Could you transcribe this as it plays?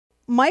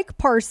Mike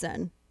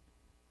Parson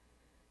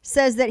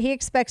says that he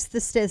expects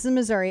this is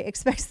Missouri,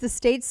 expects the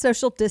state's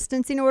social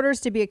distancing orders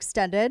to be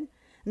extended.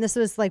 And this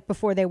was like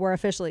before they were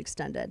officially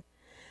extended.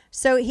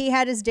 So he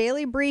had his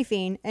daily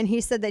briefing and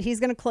he said that he's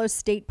going to close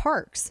state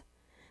parks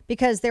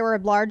because there were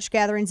large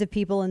gatherings of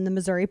people in the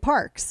Missouri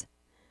parks.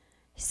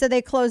 So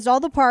they closed all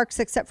the parks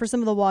except for some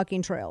of the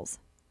walking trails.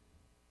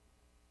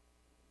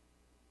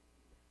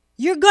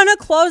 You're going to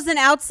close an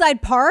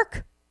outside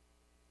park?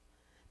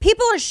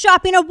 People are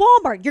shopping at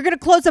Walmart. You're going to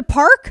close a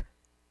park?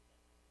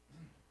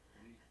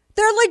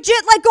 They're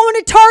legit like going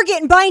to Target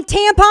and buying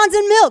tampons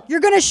and milk. You're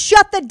going to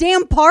shut the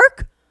damn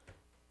park?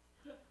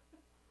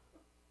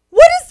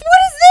 What is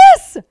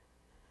this?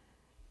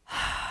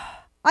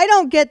 I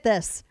don't get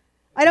this.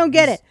 I don't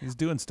get it. He's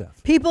doing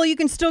stuff. People, you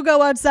can still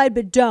go outside,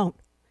 but don't.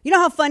 You know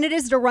how fun it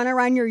is to run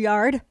around your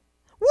yard?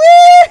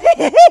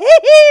 Woo!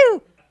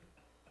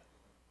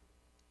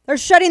 They're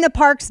shutting the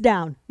parks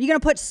down. You going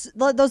to put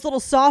those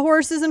little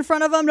sawhorses in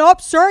front of them? Nope,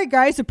 sorry,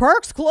 guys. The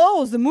park's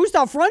closed. The moose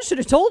out front should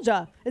have told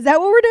you. Is that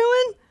what we're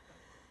doing?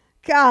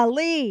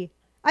 Golly.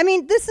 I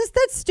mean,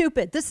 that's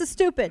stupid. This is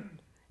stupid.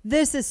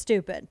 This is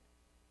stupid.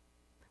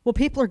 Well,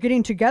 people are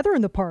getting together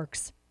in the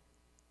parks.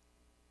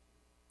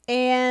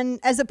 And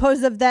as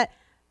opposed to that,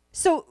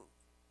 so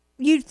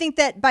you'd think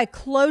that by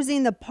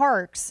closing the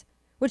parks,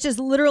 which is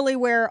literally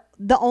where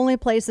the only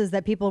places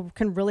that people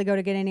can really go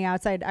to get any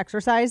outside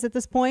exercise at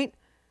this point,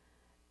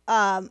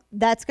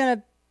 that's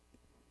gonna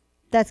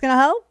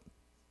help?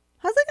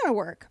 How's that gonna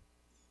work?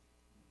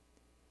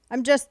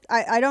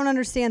 I don't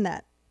understand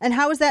that. And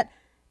how is that?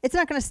 It's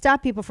not gonna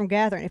stop people from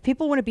gathering. If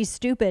people want to be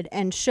stupid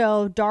and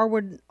show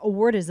Darwin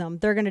Awardism,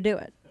 they're gonna do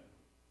it.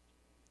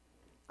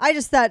 I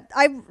just thought,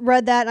 I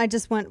read that and I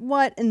just went,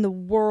 what in the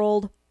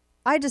world?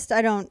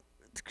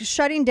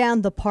 Shutting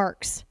down the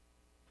parks.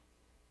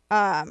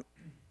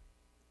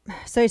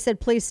 So he said,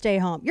 please stay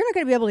home. You're not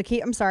going to be able to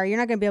keep, I'm sorry, you're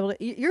not going to be able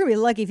to, you're going to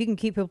be lucky if you can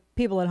keep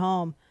people at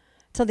home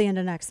till the end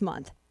of next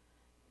month.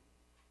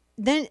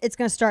 Then it's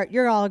going to start,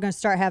 you're all going to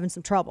start having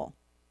some trouble.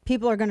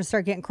 People are going to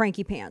start getting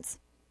cranky pants.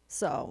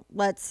 So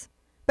but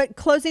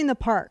closing the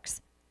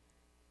parks.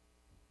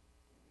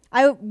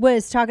 I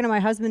was talking to my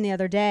husband the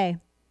other day.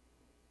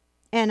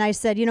 And I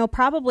said,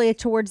 probably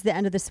towards the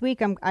end of this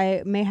week,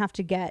 I may have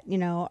to get,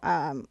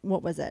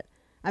 what was it?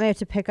 I may have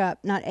to pick up,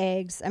 not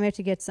eggs. I may have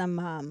to get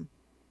some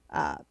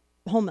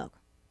whole milk.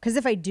 Because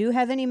if I do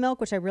have any milk,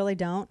 which I really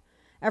don't,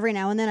 every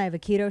now and then I have a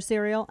keto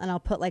cereal. And I'll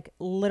put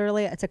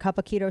literally, it's a cup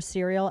of keto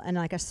cereal and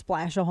a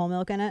splash of whole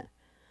milk in it.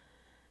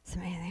 It's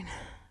amazing.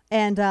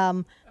 And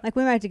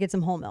we might have to get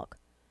some whole milk.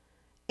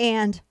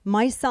 And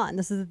my son,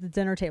 this is at the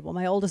dinner table.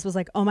 My oldest was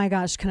like, oh my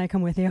gosh, can I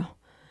come with you?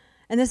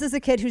 And this is a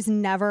kid who's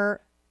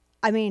never...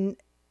 I think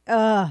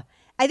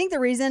the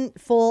reason,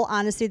 full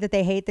honesty, that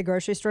they hate the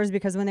grocery stores is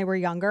because when they were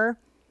younger,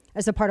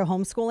 as a part of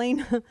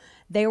homeschooling,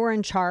 they were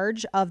in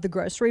charge of the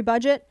grocery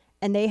budget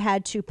and they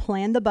had to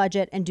plan the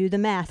budget and do the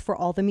math for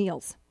all the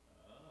meals.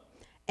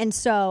 And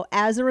so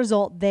as a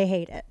result, they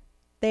hate it.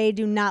 They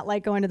do not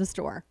like going to the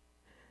store.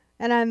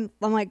 And I'm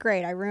like,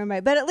 great, I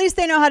ruined but at least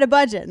they know how to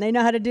budget and they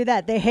know how to do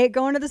that. They hate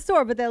going to the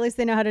store, but at least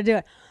they know how to do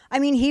it. I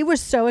mean, he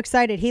was so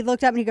excited. He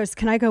looked up and he goes,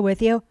 can I go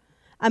with you?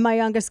 And my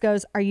youngest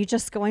goes, are you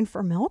just going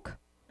for milk?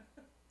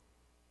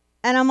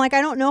 And I'm like,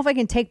 I don't know if I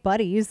can take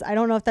buddies. I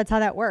don't know if that's how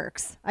that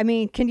works. I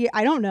mean, can you?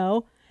 I don't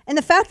know. And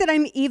the fact that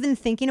I'm even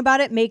thinking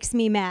about it makes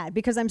me mad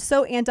because I'm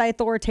so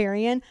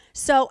anti-authoritarian.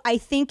 So I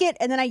think it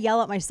and then I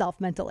yell at myself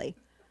mentally.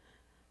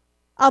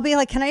 I'll be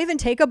like, can I even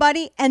take a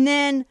buddy? And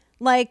then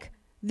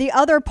the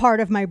other part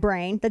of my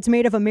brain that's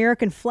made of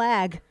American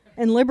flag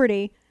and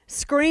liberty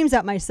screams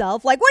at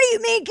myself like, what do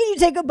you mean? Can you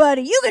take a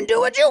buddy? You can do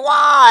what you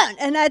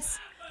want. And that's...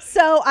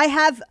 So I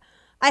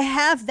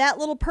have that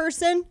little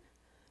person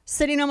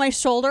sitting on my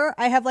shoulder.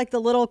 I have the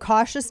little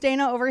cautious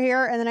Dana over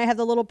here. And then I have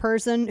the little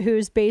person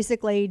who's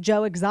basically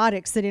Joe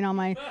Exotic sitting on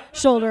my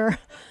shoulder.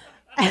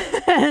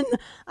 And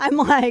I'm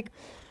like,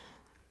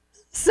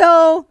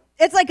 so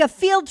it's like a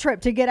field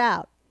trip to get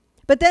out.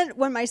 But then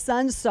when my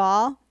son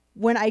saw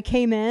when I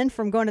came in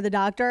from going to the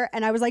doctor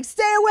and I was like,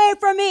 stay away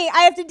from me.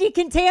 I have to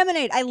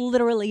decontaminate. I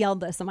literally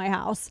yelled this in my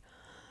house.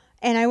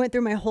 And I went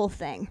through my whole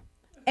thing.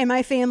 And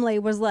my family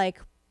was like,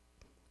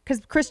 because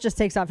Chris just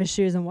takes off his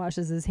shoes and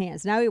washes his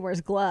hands. Now he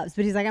wears gloves,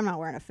 but he's like, I'm not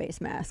wearing a face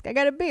mask. I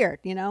got a beard,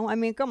 I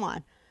mean, come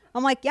on.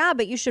 I'm like, yeah,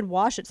 but you should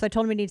wash it. So I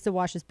told him he needs to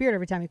wash his beard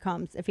every time he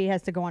comes if he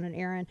has to go on an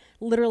errand.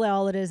 Literally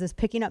all it is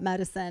picking up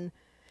medicine.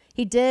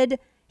 He did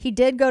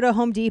go to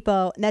Home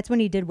Depot, and that's when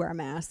he did wear a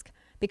mask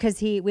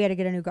because we had to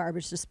get a new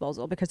garbage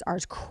disposal because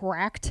ours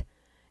cracked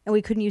and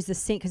we couldn't use the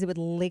sink because it would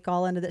leak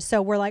all into this.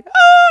 So we're like,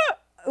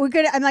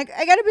 I'm like,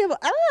 I got to be able,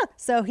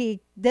 So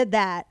he did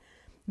that.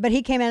 But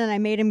he came in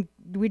and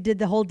we did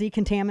the whole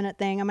decontaminant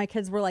thing. And my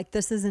kids were like,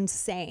 this is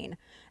insane.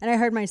 And I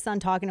heard my son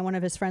talking to one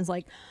of his friends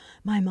like,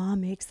 my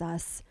mom makes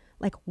us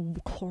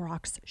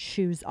Clorox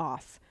shoes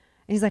off.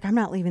 And he's like, I'm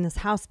not leaving this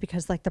house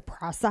because the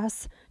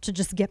process to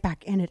just get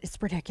back in it is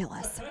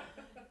ridiculous.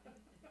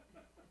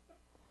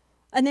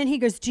 And then he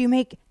goes, do you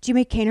make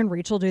Kane and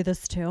Rachel do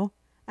this too?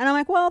 And I'm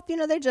like, well,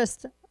 they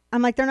just,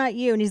 I'm like, they're not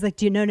you. And he's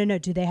like, no.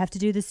 Do they have to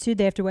do this too?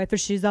 They have to wipe their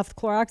shoes off the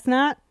Clorox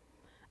mat?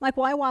 I'm like,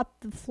 well, I wipe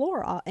the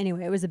floor off.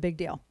 Anyway, it was a big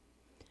deal.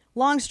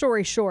 Long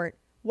story short,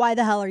 why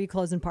the hell are you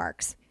closing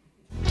parks?